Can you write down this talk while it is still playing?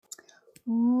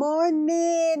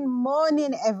Morning,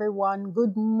 everyone.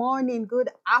 Good morning, good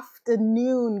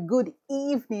afternoon, good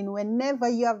evening, whenever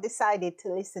you have decided to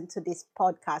listen to this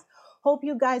podcast. Hope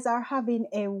you guys are having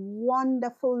a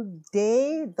wonderful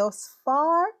day thus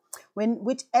far,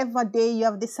 whichever day you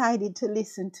have decided to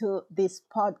listen to this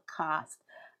podcast.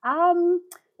 Um,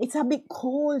 it's a bit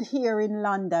cold here in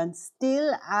London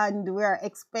still, and we're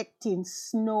expecting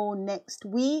snow next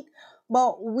week.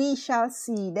 But we shall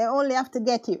see. They only have to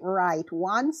get it right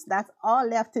once. That's all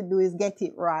they have to do is get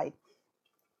it right.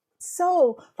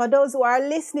 So, for those who are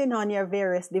listening on your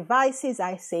various devices,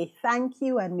 I say thank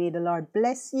you and may the Lord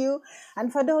bless you.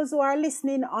 And for those who are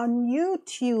listening on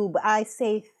YouTube, I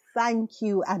say thank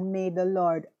you and may the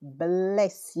Lord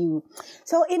bless you.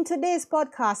 So, in today's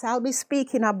podcast, I'll be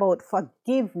speaking about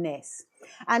forgiveness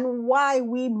and why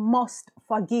we must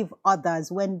forgive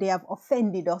others when they have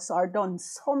offended us or done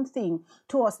something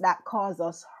to us that caused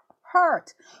us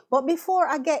hurt. But before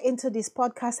I get into this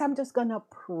podcast, I'm just going to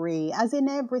pray. As in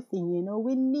everything,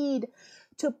 we need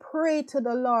to pray to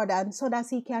the Lord and so that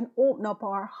He can open up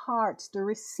our hearts to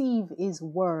receive His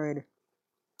word.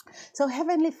 So,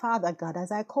 Heavenly Father, God,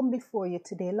 as I come before you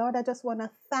today, Lord, I just want to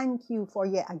thank you for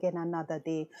yet again another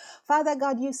day. Father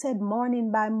God, you said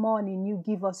morning by morning you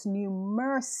give us new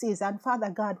mercies. And Father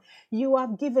God, you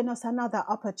have given us another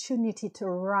opportunity to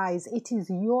rise. It is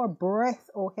your breath,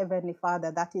 oh Heavenly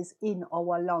Father, that is in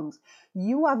our lungs.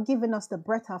 You have given us the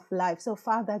breath of life. So,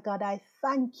 Father God, I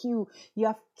thank you. You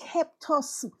have kept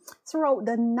us throughout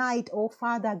the night, oh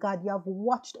Father God. You have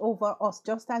watched over us,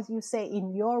 just as you say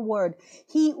in your word.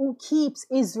 He who keeps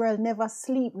Israel never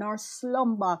sleep nor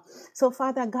slumber. So,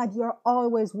 Father God, you're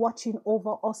always watching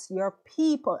over us, your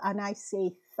people. And I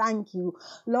say thank you.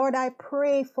 Lord, I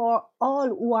pray for all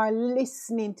who are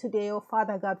listening today, oh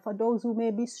Father God, for those who may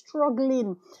be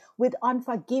struggling with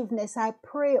unforgiveness. I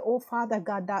pray, oh Father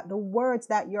God, that the words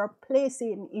that you're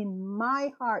placing in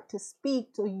my heart to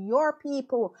speak to your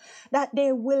people, that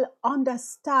they will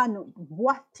understand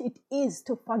what it is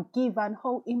to forgive and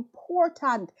how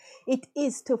important it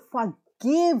is to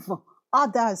forgive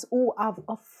others who have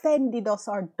offended us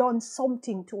or done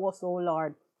something to us, oh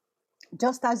Lord,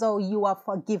 just as how you have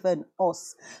forgiven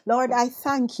us. Lord, I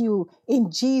thank you.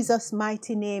 In Jesus'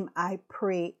 mighty name, I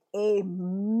pray.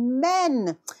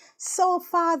 Amen. So,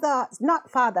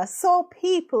 so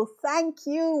people, thank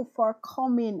you for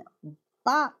coming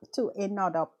back to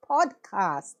another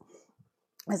podcast.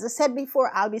 As I said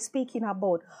before, I'll be speaking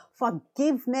about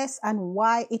forgiveness and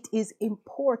why it is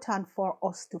important for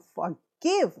us to forgive.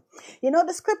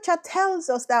 The scripture tells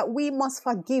us that we must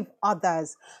forgive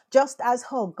others just as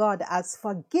how God has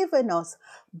forgiven us.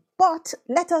 But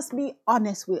let us be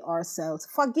honest with ourselves.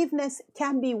 Forgiveness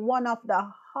can be one of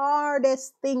the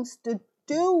hardest things to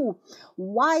do.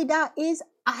 Why that is,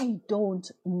 I don't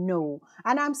know.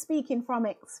 And I'm speaking from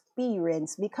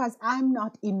experience because I'm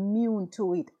not immune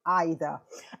to it either.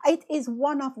 It is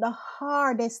one of the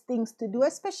hardest things to do,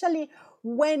 especially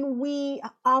when we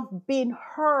have been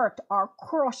hurt or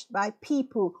crushed by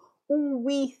people who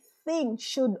we think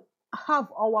should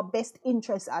have our best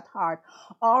interests at heart,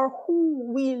 or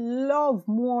who we love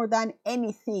more than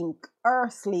anything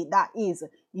earthly, that is.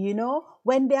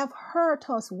 When they have hurt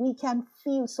us, we can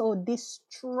feel so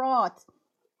distraught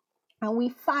and we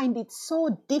find it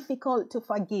so difficult to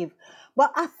forgive.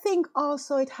 But I think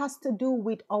also it has to do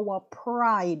with our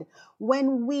pride.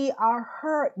 When we are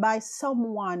hurt by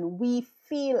someone, we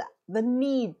feel the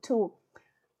need to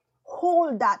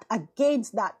hold that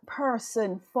against that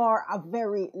person for a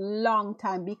very long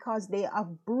time because they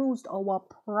have bruised our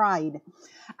pride.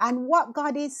 And what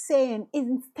God is saying is,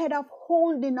 instead of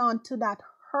holding on to that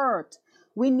hurt,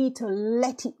 we need to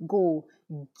let it go.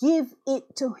 Give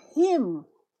it to Him.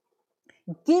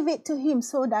 Give it to Him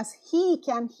so that He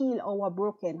can heal our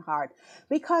broken heart.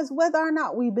 Because whether or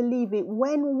not we believe it,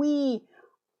 when we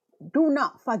do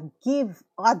not forgive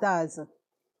others,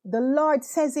 the Lord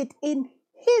says it in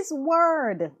His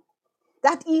word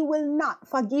that He will not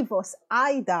forgive us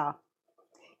either.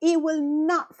 He will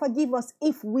not forgive us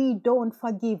if we don't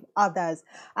forgive others.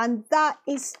 And that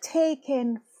is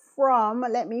taken from,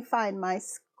 let me find my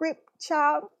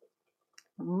scripture,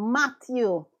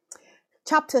 Matthew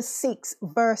chapter 6,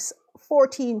 verse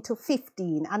 14 to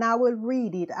 15. And I will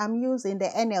read it. I'm using the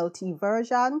NLT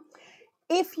version.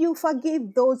 If you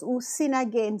forgive those who sin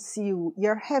against you,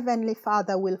 your heavenly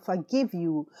Father will forgive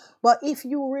you. But if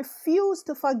you refuse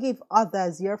to forgive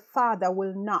others, your Father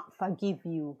will not forgive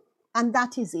you. And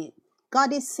that is it.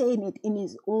 God is saying it in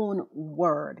His own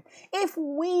word. If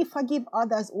we forgive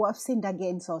others who have sinned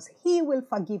against us, He will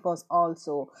forgive us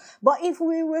also. But if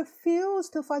we refuse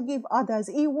to forgive others,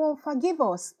 He won't forgive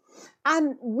us.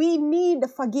 And we need the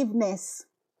forgiveness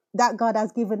that God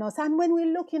has given us. And when we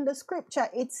look in the scripture,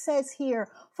 it says here,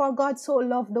 for God so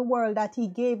loved the world that he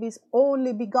gave his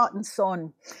only begotten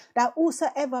Son, that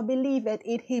whosoever believeth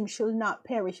in him shall not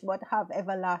perish, but have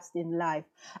everlasting life.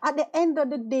 At the end of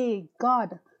the day,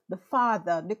 God, the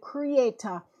Father, the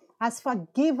Creator, has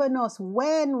forgiven us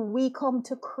when we come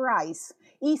to Christ.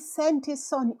 He sent his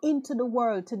Son into the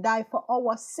world to die for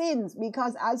our sins,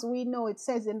 because as we know, it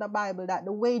says in the Bible that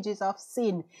the wages of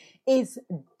sin is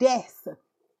death.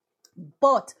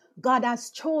 But God has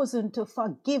chosen to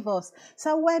forgive us.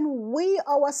 So when we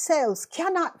ourselves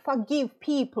cannot forgive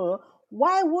people,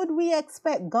 why would we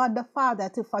expect God the Father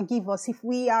to forgive us if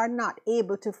we are not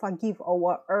able to forgive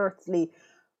our earthly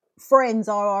friends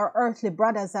or our earthly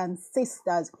brothers and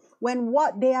sisters, when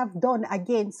what they have done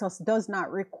against us does not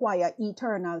require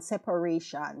eternal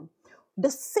separation?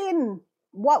 The sin,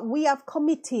 what we have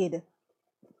committed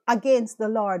against the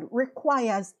Lord,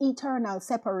 requires eternal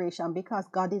separation, because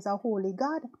God is a holy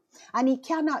God and he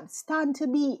cannot stand to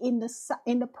be in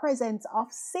the presence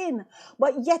of sin.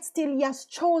 But yet still he has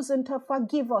chosen to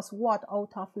forgive us. What?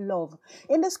 Out of love.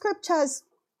 In the scriptures,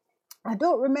 I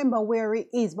don't remember where it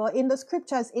is, but in the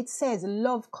scriptures it says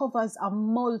love covers a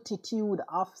multitude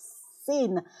of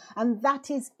sin. And that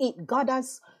is it. God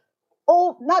has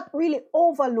not really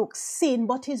overlooked sin,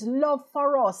 but his love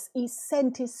for us. He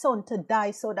sent his Son to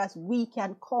die so that we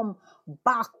can come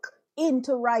back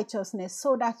into righteousness,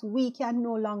 so that we can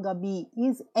no longer be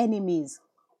his enemies.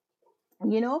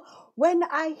 You know, when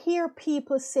I hear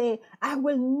people say, I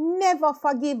will never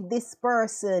forgive this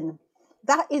person,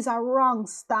 that is a wrong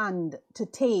stand to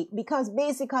take, because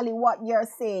basically what you're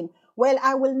saying, well,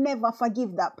 I will never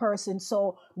forgive that person,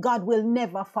 so God will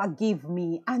never forgive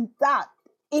me. And that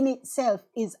in itself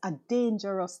is a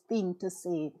dangerous thing to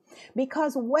say,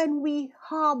 because when we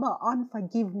harbor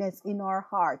unforgiveness in our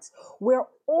hearts, we're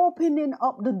opening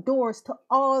up the doors to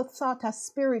all sort of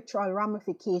spiritual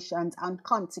ramifications and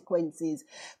consequences,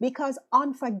 because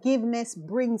unforgiveness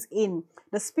brings in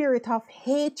the spirit of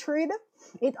hatred.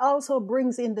 It also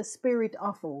brings in the spirit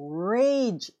of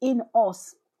rage in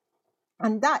us.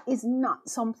 And that is not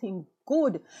something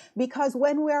good, because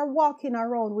when we are walking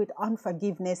around with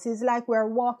unforgiveness, it's like we're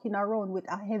walking around with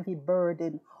a heavy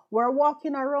burden. We're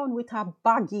walking around with a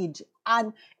baggage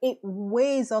and it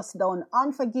weighs us down.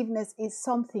 Unforgiveness is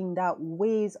something that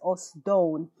weighs us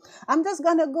down. I'm just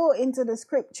going to go into the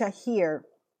scripture here.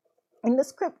 In the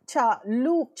scripture,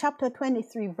 Luke chapter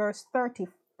 23, verse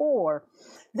 34,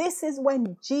 this is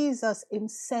when Jesus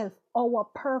himself, our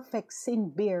perfect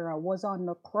sin bearer, was on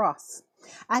the cross.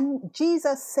 And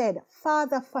Jesus said,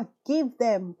 Father, forgive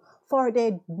them, for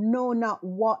they know not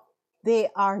what they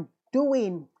are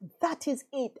doing. That is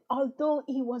it. Although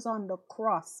he was on the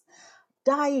cross,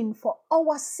 dying for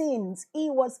our sins,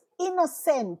 he was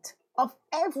innocent of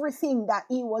everything that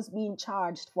he was being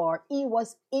charged for. He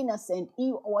was innocent.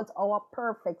 He was our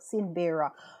perfect sin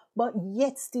bearer. But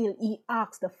yet still he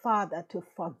asked the Father to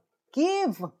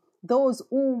forgive those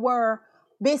who were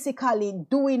basically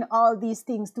doing all these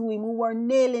things to him, who were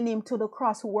nailing him to the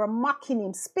cross, who were mocking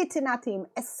him, spitting at him,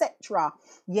 etc.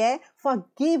 Yeah,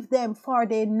 forgive them, for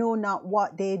they know not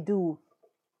what they do.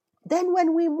 Then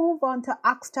when we move on to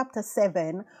Acts chapter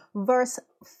 7, verse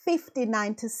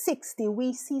 59 to 60,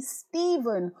 we see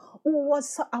Stephen, who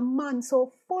was a man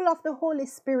so full of the Holy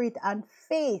Spirit and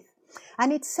faith.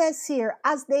 And it says here,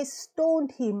 as they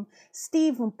stoned him,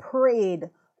 Stephen prayed,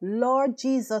 Lord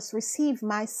Jesus, receive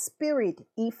my spirit.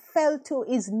 He fell to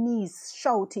his knees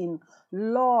shouting,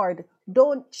 Lord,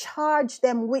 don't charge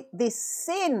them with this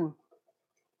sin.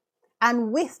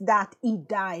 And with that, he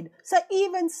died. So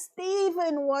even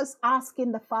Stephen was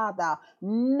asking the Father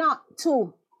not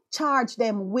to charge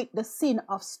them with the sin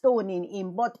of stoning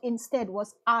him, but instead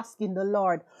was asking the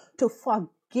Lord to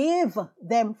forgive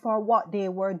them for what they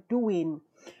were doing.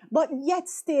 But yet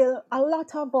still, a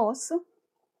lot of us,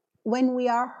 when we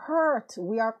are hurt,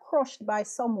 we are crushed by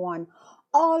someone,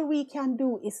 all we can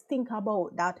do is think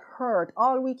about that hurt.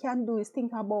 All we can do is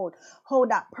think about how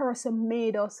that person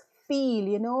made us feel,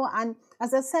 you know. And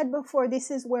as I said before, this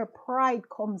is where pride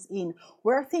comes in.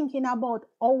 We're thinking about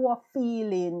our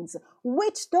feelings,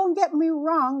 which, don't get me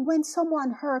wrong, when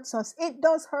someone hurts us, it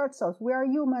does hurt us. We are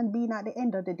human beings at the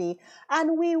end of the day,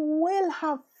 and we will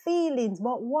have feelings.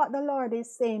 But what the Lord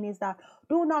is saying is that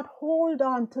do not hold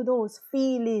on to those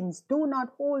feelings. Do not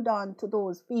hold on to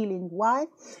those feelings. Why?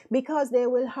 Because they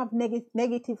will have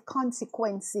negative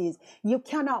consequences. You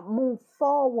cannot move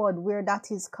forward where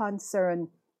that is concerned.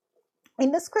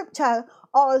 In the scripture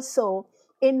also,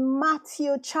 In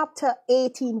Matthew chapter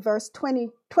 18, verse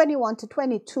 21 to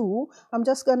 22, I'm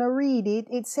just going to read it.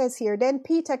 It says here, then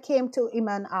Peter came to him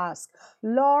and asked,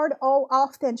 Lord, how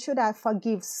often should I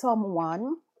forgive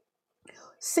someone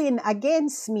sin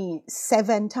against me?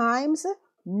 7 times?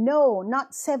 No,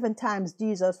 not 7 times,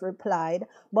 Jesus replied,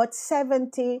 but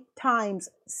 70 times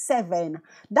 7.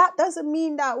 That doesn't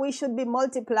mean that we should be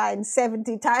multiplying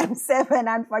 70 times 7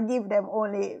 and forgive them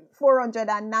only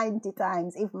 490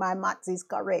 times, if my maths is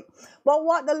correct. But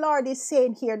what the Lord is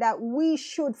saying here, that we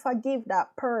should forgive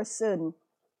that person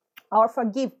or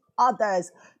forgive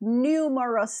others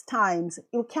numerous times.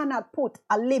 You cannot put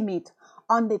a limit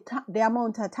on the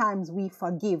amount of times we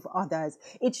forgive others.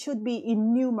 It should be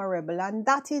innumerable, and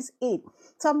that is it.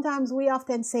 Sometimes we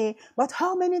often say, but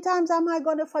how many times am I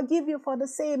going to forgive you for the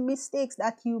same mistakes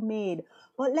that you made?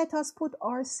 But let us put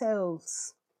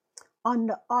ourselves on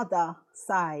the other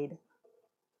side.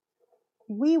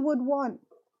 We would want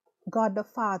God the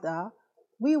Father,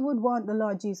 we would want the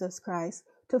Lord Jesus Christ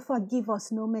to forgive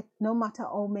us no matter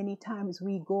how many times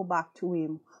we go back to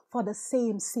him for the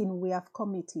same sin we have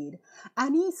committed.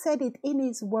 And he said it in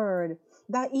his word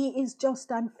that he is just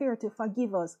and fair to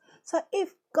forgive us. So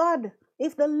if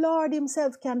the Lord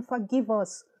himself can forgive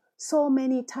us so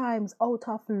many times out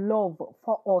of love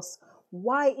for us,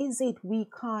 why is it we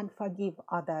can't forgive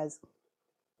others?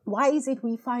 Why is it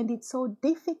we find it so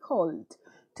difficult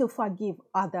to forgive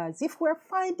others? If we're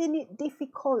finding it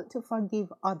difficult to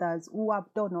forgive others who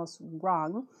have done us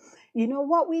wrong,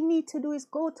 what we need to do is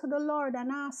go to the Lord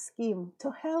and ask him to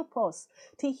help us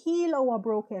to heal our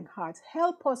broken hearts,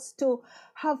 help us to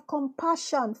have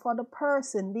compassion for the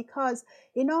person, because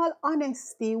in all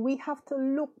honesty, we have to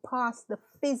look past the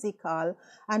physical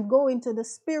and go into the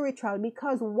spiritual,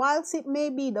 because whilst it may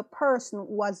be the person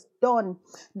who has done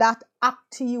that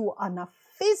act to you on a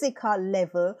physical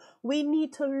level, we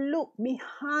need to look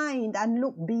behind and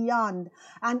look beyond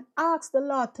and ask the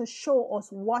Lord to show us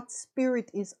what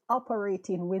spirit is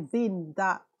operating within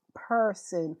that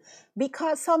person.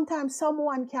 Because sometimes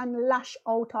someone can lash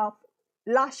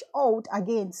out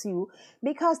against you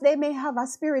because they may have a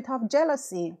spirit of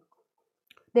jealousy.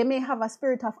 They may have a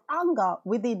spirit of anger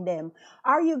within them.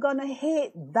 Are you going to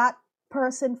hate that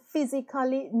person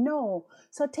physically? No.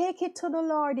 So take it to the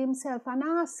Lord himself and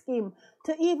ask him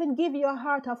to even give you a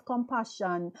heart of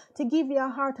compassion, to give you a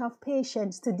heart of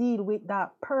patience to deal with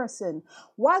that person.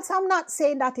 Whilst I'm not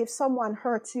saying that if someone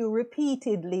hurts you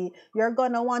repeatedly, you're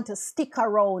going to want to stick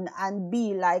around and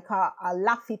be like a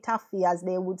laffy taffy, as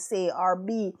they would say, or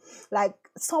be like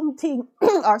something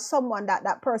or someone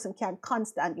that person can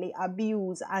constantly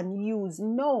abuse and use.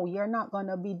 No, you're not going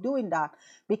to be doing that,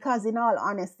 because in all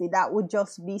honesty, that would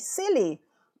just be silly.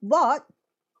 But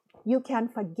you can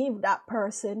forgive that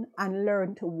person and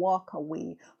learn to walk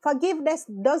away. Forgiveness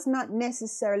does not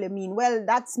necessarily mean, well,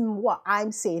 that's what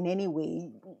I'm saying anyway.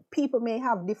 People may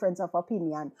have difference of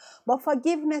opinion, but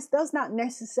forgiveness does not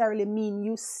necessarily mean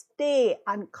you stay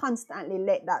and constantly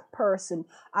let that person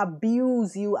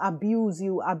abuse you.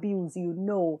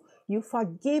 No, you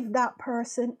forgive that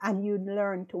person and you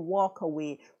learn to walk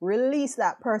away. Release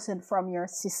that person from your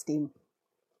system.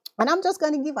 And I'm just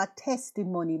going to give a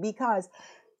testimony, because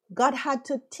God had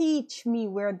to teach me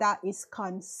where that is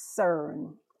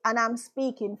concerned. And I'm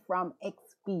speaking from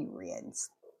experience.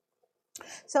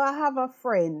 So I have a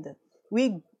friend.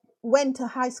 We went to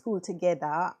high school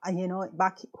together,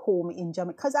 back home in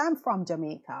Jamaica, because I'm from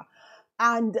Jamaica.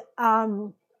 And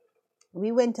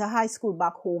we went to high school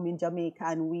back home in Jamaica,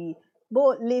 and we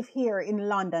both live here in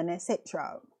London,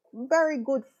 etc. Very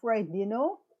good friend,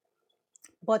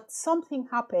 But something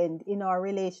happened in our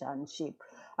relationship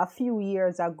a few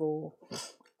years ago,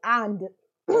 and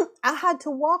I had to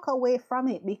walk away from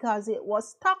it because it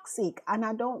was toxic, and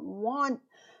I don't want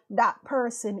that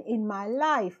person in my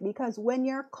life, because when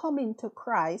you're coming to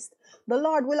Christ, the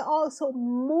Lord will also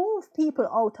move people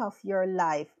out of your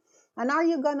life. And are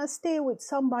you going to stay with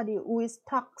somebody who is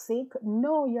toxic?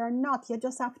 No, you're not. You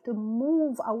just have to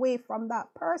move away from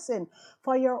that person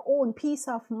for your own peace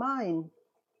of mind.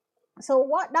 So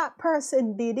what that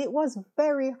person did, it was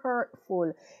very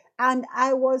hurtful. And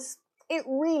it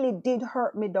really did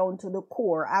hurt me down to the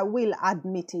core. I will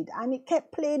admit it. And it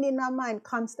kept playing in my mind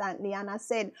constantly. And I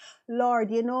said,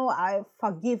 Lord, I've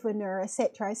forgiven her,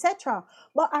 etc., etc.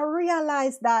 But I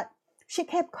realized that she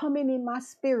kept coming in my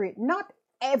spirit, not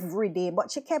every day, but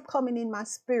she kept coming in my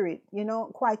spirit,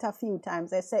 quite a few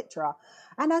times, etc.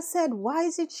 And I said, why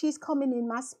is it she's coming in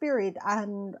my spirit?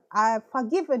 And I've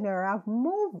forgiven her. I've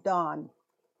moved on.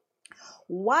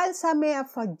 Whilst I may have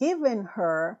forgiven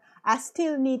her, I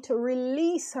still need to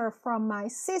release her from my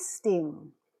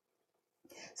system.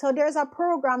 So there's a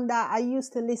program that I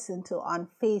used to listen to on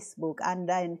Facebook, and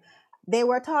then they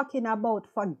were talking about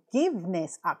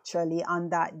forgiveness actually on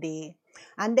that day.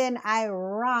 And then I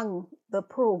rang the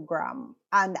program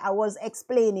and I was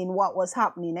explaining what was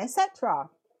happening, etc.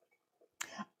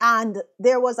 And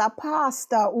there was a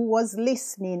pastor who was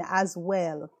listening as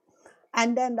well.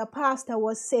 And then the pastor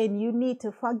was saying, you need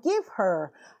to forgive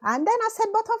her. And then I said,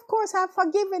 but of course I've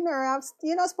forgiven her. I've,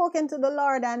 spoken to the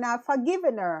Lord and I've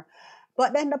forgiven her.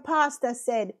 But then the pastor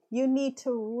said, you need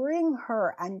to ring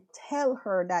her and tell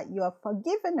her that you have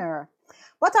forgiven her.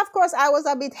 But of course I was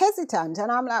a bit hesitant, and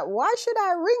I'm like, why should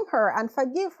I ring her and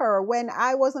forgive her when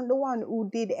I wasn't the one who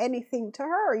did anything to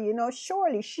her?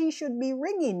 Surely she should be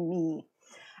ringing me.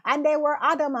 And they were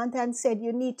adamant and said,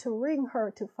 you need to ring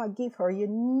her to forgive her. You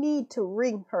need to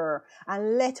ring her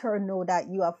and let her know that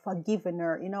you have forgiven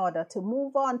her in order to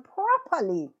move on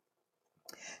properly.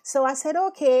 So I said,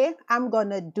 okay, I'm going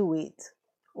to do it.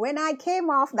 When I came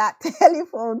off that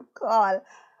telephone call,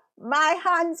 my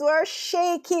hands were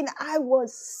shaking. I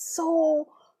was so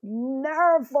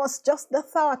nervous. Just the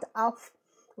thought of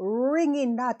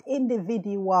ringing that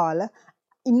individual,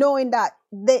 knowing that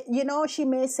she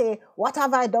may say, what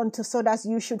have I done to so that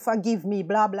you should forgive me,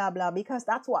 blah blah blah, because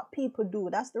that's what people do.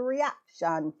 That's the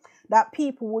reaction that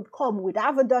people would come with. I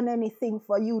haven't done anything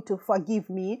for you to forgive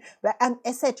me, and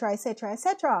etc etc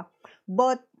etc.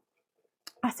 But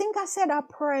I think I said a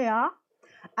prayer,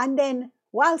 and then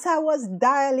whilst I was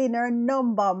dialing her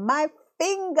number, my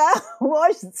finger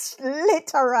was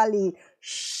literally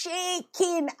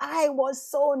shaking. I was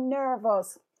so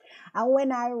nervous. And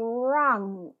when I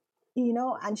rang,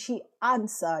 and she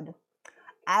answered,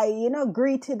 I,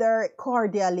 greeted her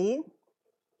cordially.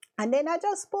 And then I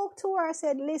just spoke to her. I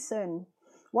said, listen,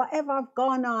 whatever have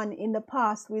gone on in the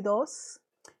past with us,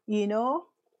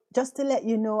 just to let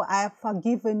you know, I have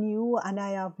forgiven you and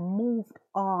I have moved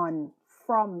on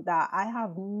from that. I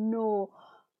have no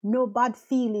bad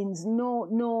feelings,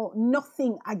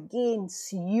 nothing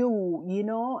against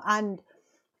you, and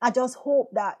I just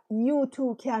hope that you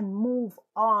two can move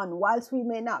on. Whilst we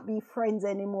may not be friends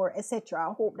anymore, etc.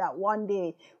 I hope that one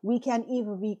day we can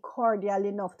even be cordial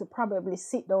enough to probably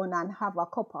sit down and have a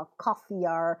cup of coffee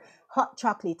or hot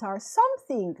chocolate or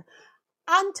something.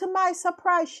 And to my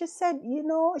surprise, she said,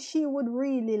 she would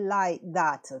really like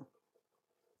that.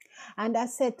 And I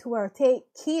said to her, take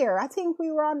care. I think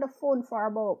we were on the phone for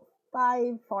about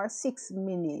 5 or 6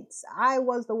 minutes. I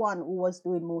was the one who was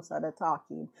doing most of the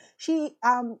talking. She,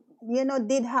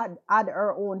 did add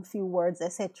her own few words,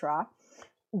 etc.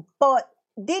 But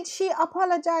did she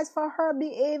apologize for her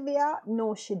behavior?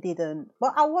 No, she didn't.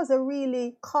 But I wasn't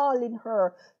really calling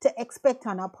her to expect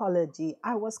an apology.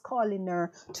 I was calling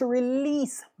her to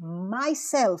release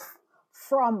myself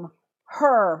from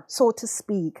her, so to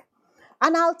speak.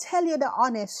 And I'll tell you the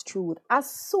honest truth. As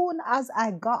soon as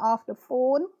I got off the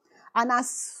phone, and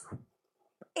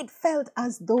it felt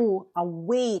as though a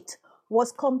weight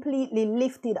was completely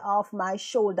lifted off my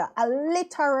shoulder. I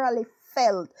literally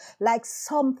felt like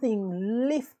something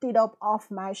lifted up off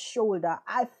my shoulder.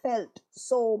 I felt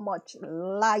so much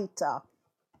lighter.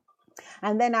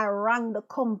 And then I rang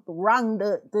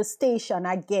the station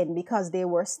again because they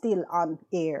were still on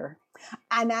air.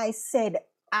 And I said,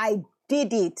 I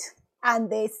did it. And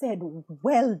they said,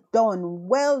 well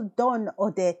done,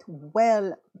 Odette,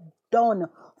 well done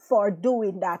for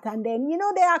doing that. And then,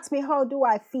 they asked me, how do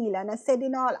I feel? And I said,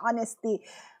 in all honesty,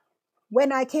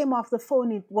 when I came off the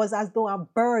phone, it was as though a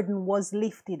burden was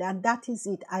lifted. And that is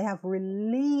it. I have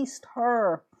released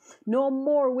her. No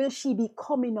more will she be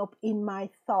coming up in my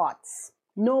thoughts.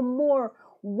 No more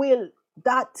will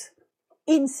that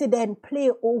incident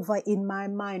play over in my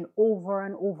mind over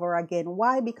and over again.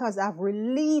 Why? Because I've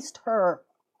released her.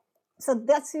 So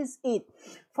that is it.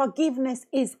 Forgiveness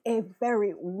is a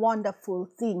very wonderful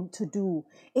thing to do.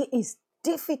 It is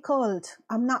difficult.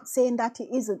 I'm not saying that it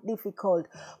isn't difficult,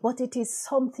 but it is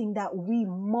something that we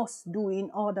must do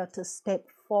in order to step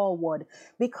forward.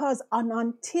 Because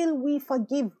until we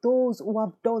forgive those who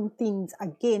have done things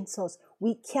against us,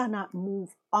 we cannot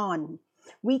move on.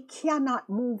 We cannot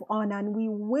move on, and we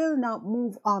will not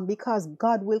move on because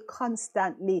God will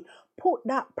constantly put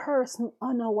that person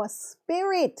on our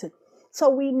spirit. So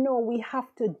we know we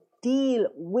have to deal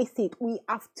with it. We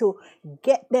have to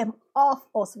get them off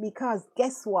us, because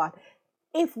guess what?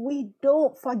 If we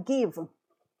don't forgive,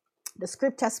 the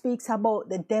scripture speaks about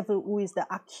the devil, who is the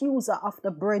accuser of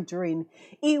the brethren.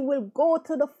 He will go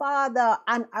to the Father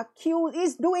and accuse.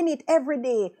 He's doing it every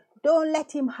day. Don't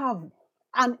let him have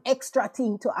an extra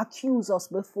thing to accuse us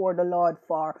before the Lord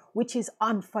for, which is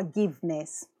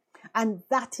unforgiveness. And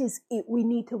that is it. We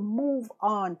need to move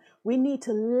on. We need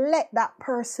to let that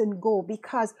person go,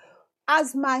 because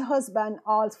as my husband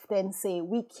often say,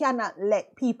 we cannot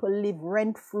let people live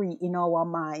rent free in our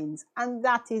minds. And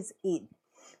that is it.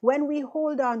 When we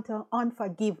hold on to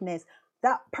unforgiveness,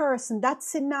 that person, that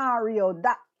scenario,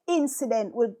 that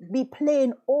incident will be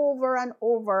playing over and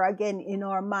over again in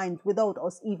our minds without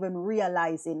us even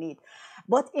realizing it.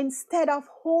 But instead of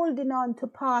holding on to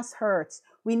past hurts,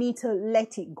 we need to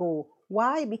let it go.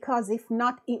 Why? Because if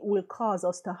not, it will cause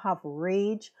us to have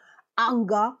rage,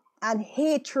 anger, and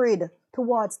hatred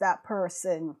towards that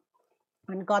person.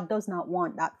 And God does not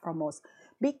want that from us,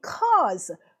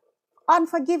 because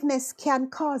unforgiveness can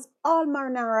cause all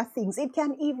manner of things. It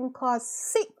can even cause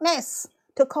sickness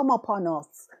to come upon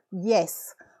us.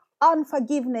 Yes,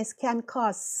 unforgiveness can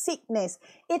cause sickness.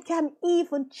 It can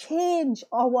even change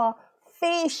our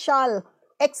facial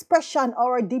expression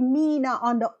or demeanor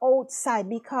on the outside,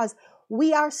 because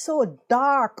we are so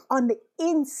dark on the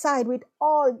inside with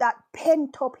all that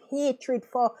pent up hatred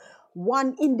for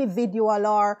one individual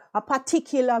or a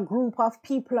particular group of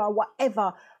people or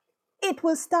whatever. It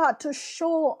will start to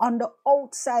show on the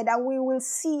outside, and we will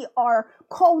see our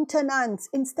countenance,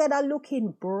 instead of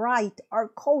looking bright, our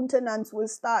countenance will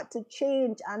start to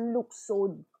change and look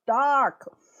so dark.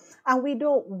 And we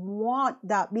don't want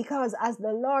that, because as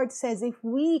the Lord says, if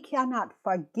we cannot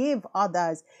forgive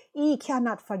others, He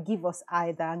cannot forgive us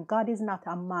either. And God is not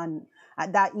a man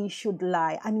that He should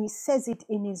lie. And He says it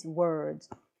in His words.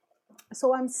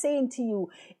 So I'm saying to you,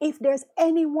 if there's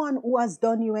anyone who has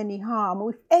done you any harm,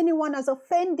 if anyone has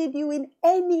offended you in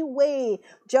any way,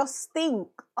 just think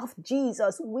of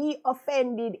Jesus. We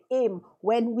offended Him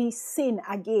when we sin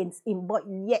against Him, but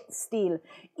yet still,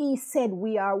 He said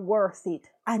we are worth it.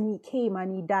 And He came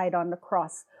and He died on the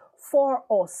cross for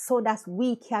us, so that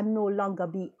we can no longer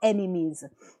be enemies,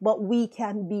 but we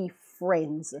can be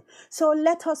friends. So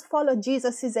let us follow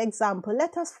Jesus's example.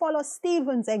 Let us follow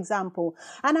Stephen's example.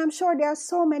 And I'm sure there are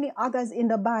so many others in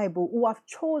the Bible who have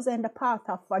chosen the path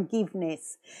of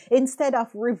forgiveness instead of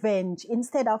revenge,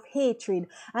 instead of hatred.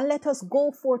 And let us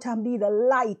go forth and be the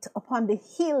light upon the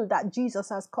hill that Jesus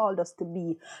has called us to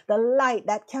be, the light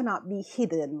that cannot be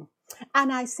hidden.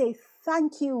 And I say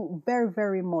thank you very,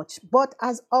 very much. But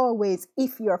as always,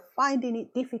 if you're finding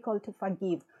it difficult to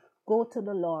forgive, go to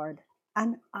the Lord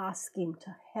and ask Him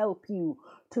to help you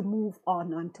to move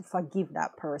on and to forgive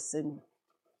that person.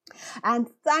 And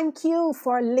thank you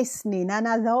for listening. And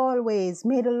as always,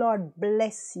 may the Lord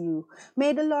bless you.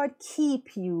 May the Lord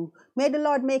keep you. May the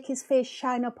Lord make His face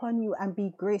shine upon you and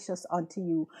be gracious unto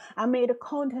you. And may the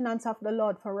countenance of the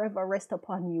Lord forever rest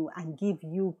upon you and give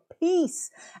you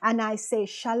peace. And I say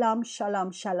shalom,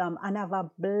 shalom, shalom. And have a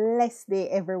blessed day,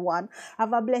 everyone.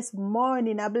 Have a blessed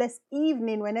morning, a blessed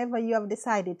evening, whenever you have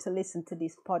decided to listen to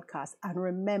this podcast. And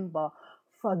remember,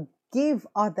 forgive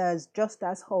others just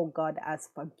as how God has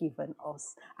forgiven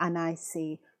us. And I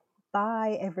say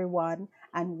bye, everyone,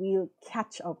 and we'll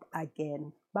catch up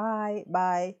again. Bye,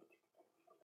 bye.